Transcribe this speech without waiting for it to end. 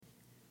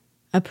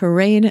A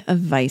parade of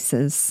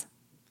vices.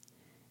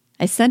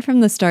 I said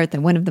from the start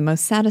that one of the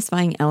most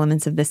satisfying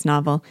elements of this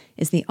novel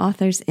is the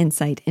author's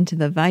insight into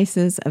the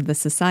vices of the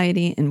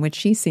society in which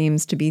she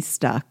seems to be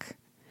stuck.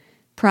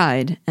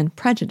 Pride and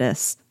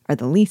prejudice are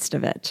the least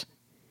of it.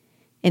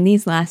 In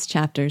these last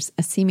chapters,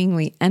 a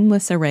seemingly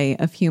endless array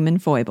of human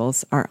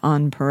foibles are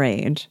on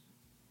parade.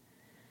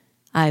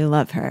 I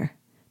love her,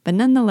 but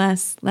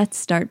nonetheless, let's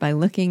start by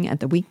looking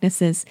at the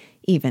weaknesses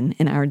even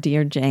in our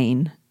dear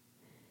Jane.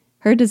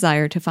 Her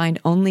desire to find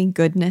only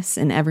goodness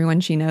in everyone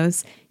she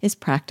knows is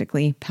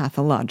practically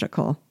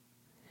pathological.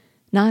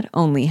 Not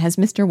only has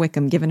Mr.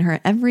 Wickham given her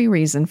every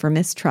reason for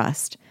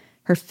mistrust,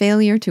 her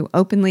failure to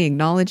openly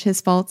acknowledge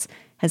his faults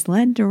has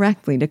led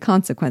directly to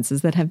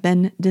consequences that have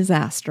been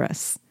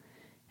disastrous.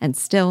 And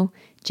still,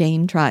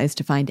 Jane tries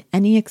to find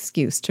any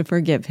excuse to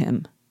forgive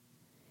him.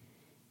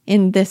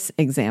 In this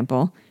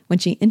example, when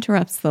she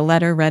interrupts the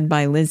letter read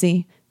by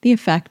Lizzie, the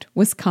effect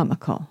was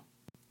comical.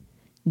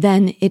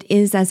 "Then it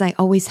is as I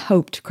always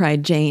hoped,"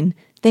 cried Jane.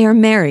 "They are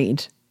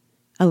married."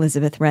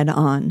 Elizabeth read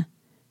on.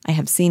 "I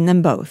have seen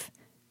them both.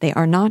 They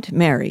are not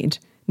married,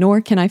 nor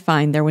can I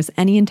find there was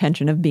any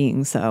intention of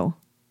being so."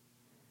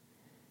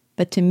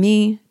 But to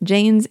me,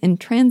 Jane's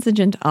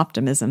intransigent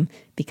optimism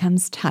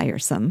becomes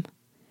tiresome.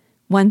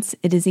 Once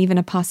it is even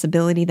a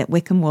possibility that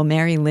Wickham will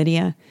marry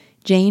Lydia,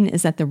 Jane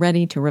is at the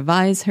ready to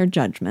revise her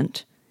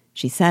judgment.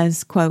 She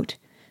says, quote,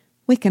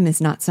 "Wickham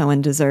is not so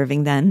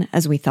undeserving, then,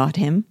 as we thought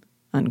him,"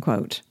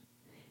 unquote.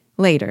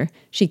 Later,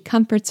 she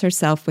comforts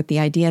herself with the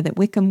idea that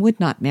Wickham would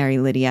not marry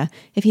Lydia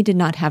if he did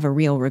not have a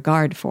real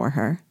regard for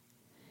her.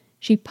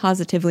 She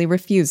positively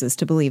refuses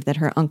to believe that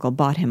her uncle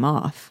bought him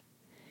off.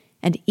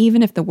 And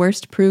even if the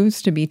worst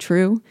proves to be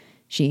true,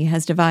 she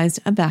has devised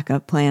a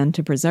backup plan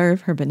to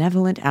preserve her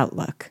benevolent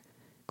outlook.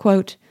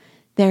 Quote,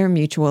 "Their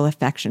mutual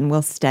affection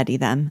will steady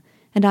them,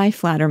 and I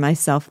flatter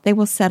myself they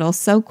will settle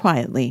so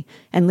quietly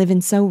and live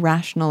in so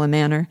rational a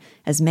manner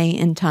as may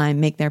in time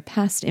make their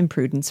past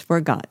imprudence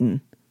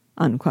forgotten."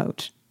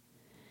 Unquote.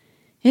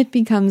 It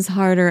becomes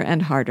harder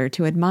and harder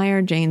to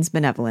admire Jane's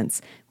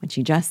benevolence when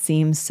she just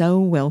seems so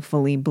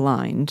willfully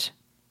blind.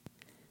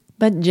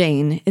 But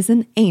Jane is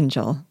an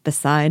angel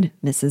beside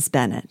Mrs.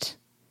 Bennet.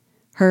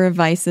 Her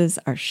vices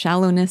are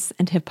shallowness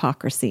and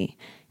hypocrisy,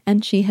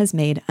 and she has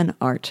made an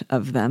art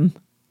of them.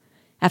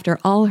 After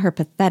all her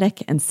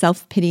pathetic and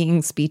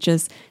self-pitying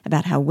speeches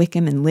about how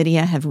Wickham and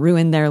Lydia have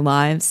ruined their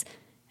lives,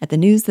 at the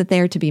news that they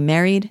are to be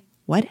married,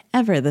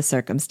 whatever the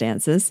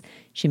circumstances,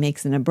 she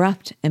makes an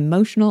abrupt,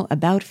 emotional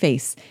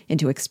about-face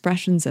into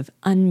expressions of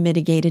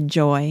unmitigated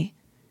joy.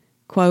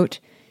 Quote,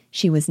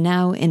 "She was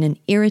now in an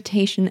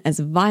irritation as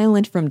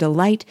violent from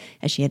delight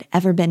as she had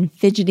ever been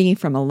fidgety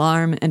from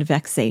alarm and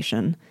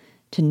vexation.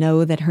 To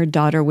know that her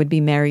daughter would be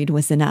married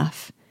was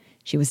enough.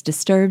 She was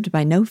disturbed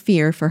by no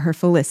fear for her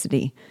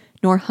felicity,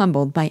 nor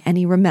humbled by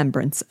any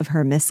remembrance of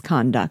her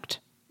misconduct."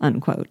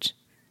 Unquote.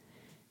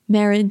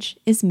 Marriage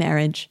is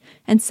marriage,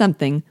 and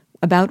something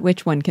about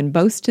which one can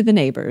boast to the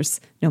neighbors,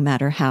 no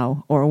matter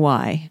how or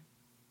why.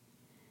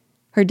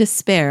 Her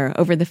despair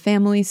over the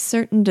family's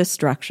certain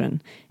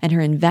destruction and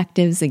her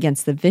invectives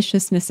against the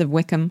viciousness of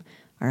Wickham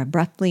are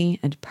abruptly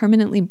and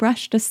permanently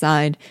brushed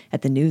aside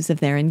at the news of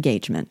their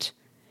engagement.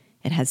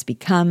 It has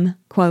become,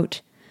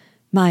 quote,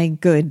 "My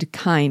good,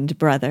 kind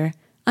brother,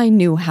 I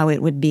knew how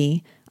it would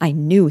be. I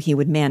knew he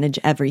would manage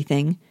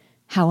everything.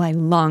 How I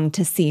longed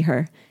to see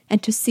her,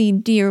 and to see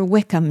dear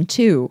Wickham,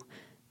 too.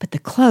 But the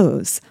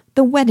clothes,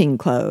 the wedding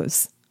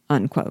clothes,"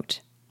 unquote.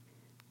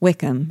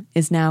 Wickham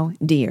is now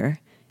dear,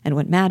 and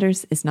what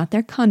matters is not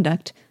their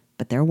conduct,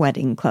 but their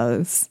wedding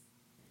clothes.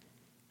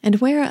 And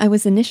where I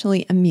was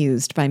initially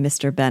amused by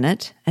Mr.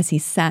 Bennet, as he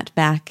sat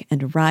back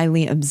and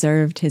wryly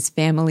observed his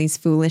family's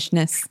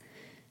foolishness,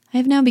 I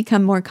have now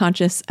become more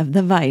conscious of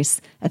the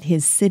vice of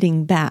his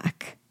sitting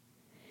back.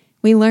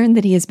 We learn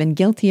that he has been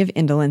guilty of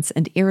indolence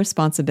and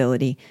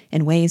irresponsibility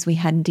in ways we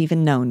hadn't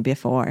even known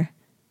before.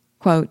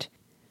 Quote,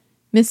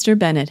 "Mr.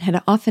 Bennet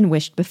had often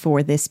wished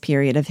before this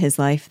period of his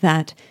life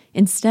that,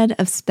 instead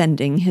of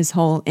spending his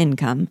whole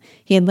income,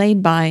 he had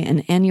laid by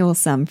an annual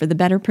sum for the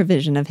better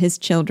provision of his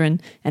children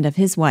and of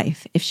his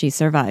wife if she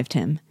survived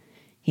him.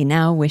 He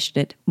now wished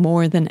it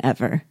more than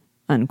ever."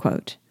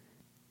 Unquote.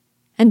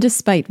 And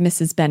despite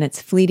Mrs. Bennet's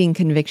fleeting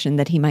conviction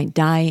that he might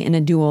die in a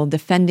duel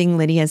defending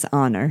Lydia's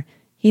honor,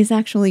 he is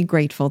actually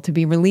grateful to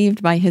be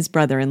relieved by his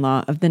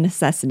brother-in-law of the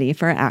necessity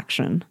for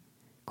action.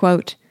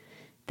 Quote,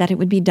 "That it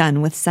would be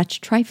done with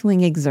such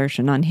trifling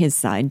exertion on his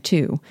side,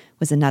 too,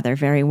 was another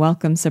very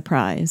welcome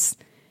surprise,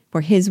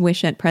 for his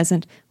wish at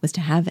present was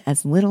to have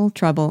as little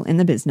trouble in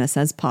the business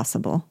as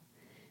possible.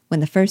 When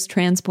the first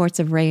transports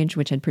of rage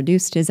which had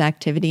produced his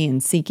activity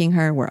in seeking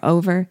her were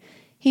over,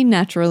 he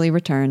naturally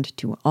returned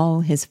to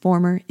all his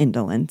former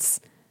indolence."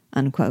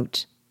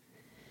 Unquote.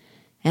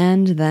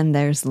 And then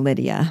there's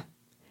Lydia.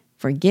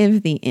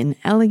 Forgive the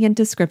inelegant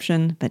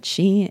description, but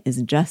she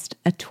is just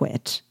a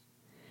twit.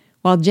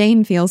 While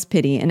Jane feels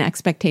pity and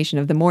expectation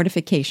of the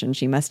mortification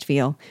she must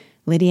feel,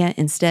 Lydia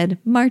instead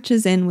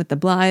marches in with the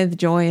blithe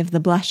joy of the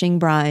blushing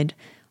bride,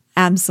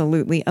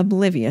 absolutely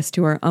oblivious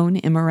to her own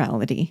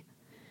immorality.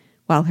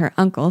 While her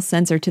uncle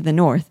sends her to the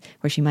north,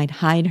 where she might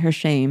hide her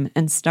shame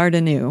and start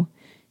anew,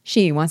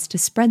 she wants to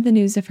spread the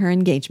news of her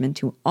engagement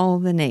to all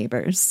the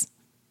neighbors.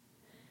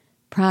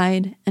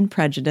 Pride and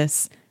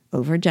prejudice,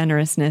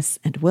 overgenerousness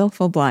and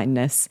willful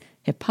blindness,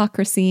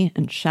 hypocrisy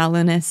and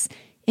shallowness,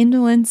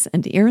 indolence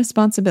and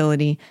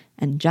irresponsibility,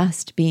 and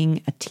just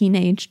being a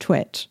teenage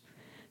twit.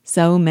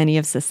 So many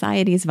of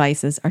society's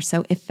vices are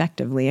so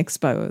effectively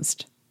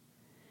exposed.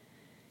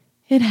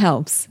 It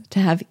helps to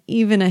have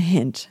even a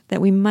hint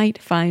that we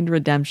might find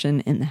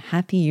redemption in the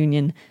happy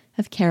union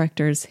of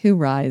characters who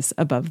rise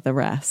above the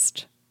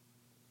rest.